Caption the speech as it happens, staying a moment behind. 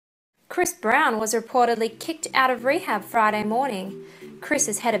Chris Brown was reportedly kicked out of rehab Friday morning. Chris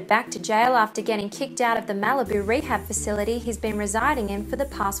is headed back to jail after getting kicked out of the Malibu rehab facility he's been residing in for the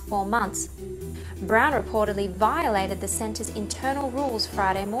past 4 months. Brown reportedly violated the center's internal rules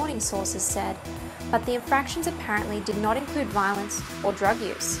Friday morning, sources said, but the infractions apparently did not include violence or drug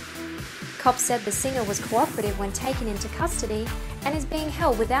use. Cops said the singer was cooperative when taken into custody and is being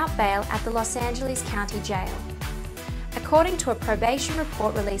held without bail at the Los Angeles County Jail. According to a probation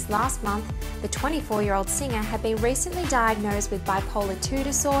report released last month, the 24-year-old singer had been recently diagnosed with bipolar II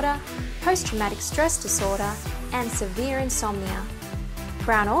disorder, post-traumatic stress disorder, and severe insomnia.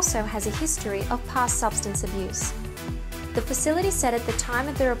 Brown also has a history of past substance abuse. The facility said at the time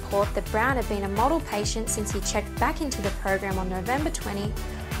of the report that Brown had been a model patient since he checked back into the program on November 20,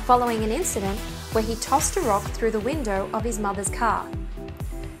 following an incident where he tossed a rock through the window of his mother's car.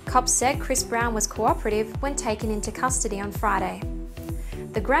 Cops said Chris Brown was cooperative when taken into custody on Friday.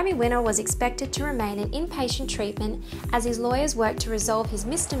 The Grammy winner was expected to remain in inpatient treatment as his lawyers worked to resolve his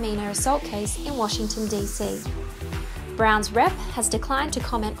misdemeanor assault case in Washington, D.C. Brown's rep has declined to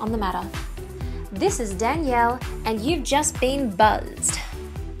comment on the matter. This is Danielle, and you've just been buzzed.